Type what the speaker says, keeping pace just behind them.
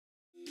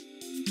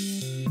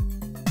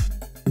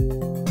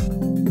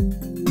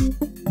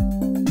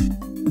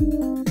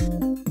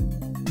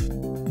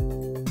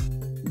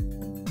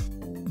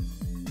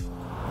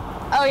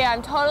yeah,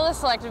 I'm totally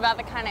selective about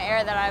the kind of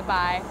air that I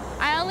buy.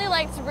 I only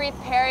like to breathe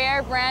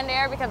Perrier brand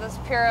air because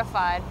it's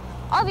purified.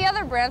 All the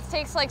other brands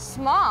taste like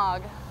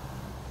smog.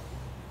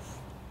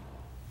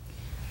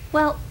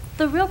 Well,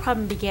 the real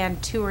problem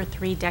began 2 or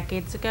 3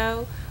 decades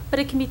ago, but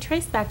it can be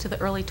traced back to the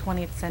early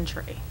 20th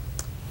century.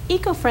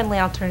 Eco-friendly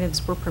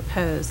alternatives were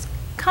proposed,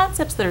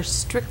 concepts that are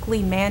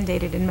strictly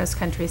mandated in most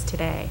countries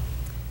today.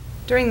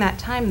 During that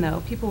time,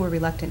 though, people were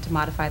reluctant to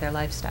modify their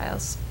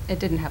lifestyles. It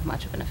didn't have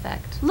much of an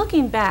effect.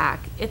 Looking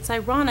back, it's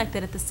ironic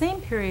that at the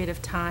same period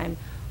of time,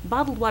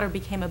 bottled water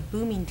became a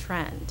booming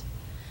trend.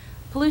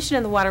 Pollution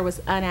in the water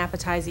was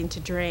unappetizing to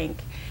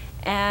drink,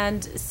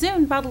 and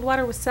soon bottled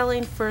water was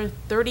selling for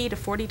 $30 to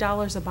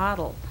 $40 a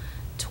bottle,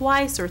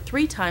 twice or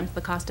 3 times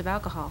the cost of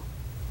alcohol.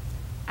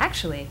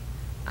 Actually,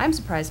 I'm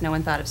surprised no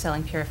one thought of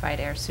selling purified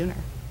air sooner.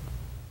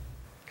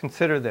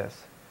 Consider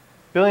this.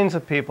 Billions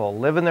of people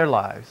live in their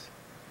lives.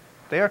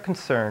 They are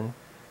concerned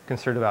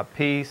about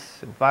peace,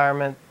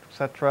 environment,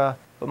 etc.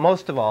 But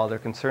most of all, they're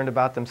concerned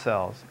about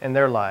themselves and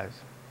their lives.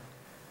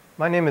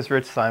 My name is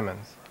Rich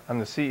Simons. I'm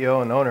the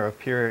CEO and owner of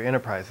Pure Air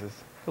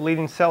Enterprises, the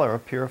leading seller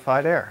of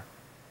purified air.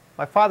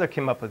 My father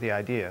came up with the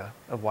idea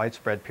of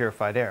widespread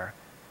purified air.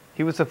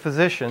 He was a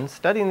physician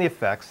studying the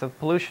effects of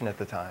pollution at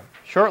the time.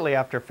 Shortly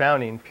after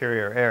founding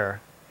Pure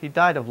Air, he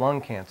died of lung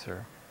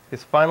cancer,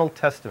 his final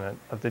testament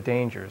of the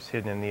dangers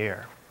hidden in the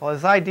air. While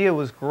his idea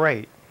was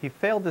great, he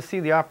failed to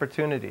see the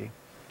opportunity.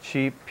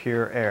 Cheap,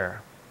 pure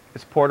air.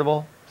 It's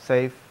portable,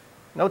 safe,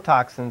 no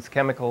toxins,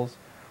 chemicals,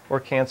 or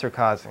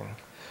cancer-causing.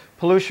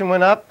 Pollution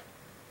went up,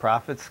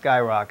 profits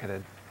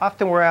skyrocketed.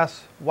 Often we're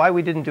asked why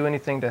we didn't do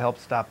anything to help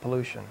stop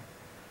pollution.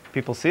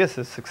 People see us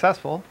as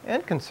successful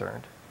and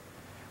concerned.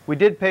 We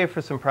did pay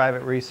for some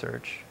private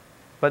research,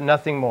 but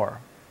nothing more.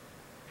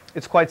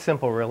 It's quite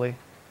simple, really.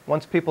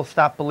 Once people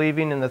stop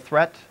believing in the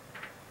threat,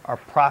 our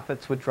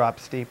profits would drop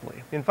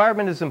steeply. The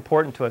environment is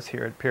important to us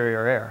here at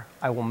Pure Air.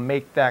 I will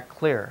make that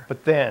clear.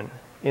 But then,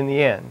 in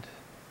the end,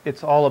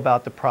 it's all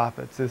about the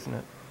profits, isn't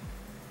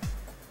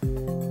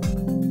it?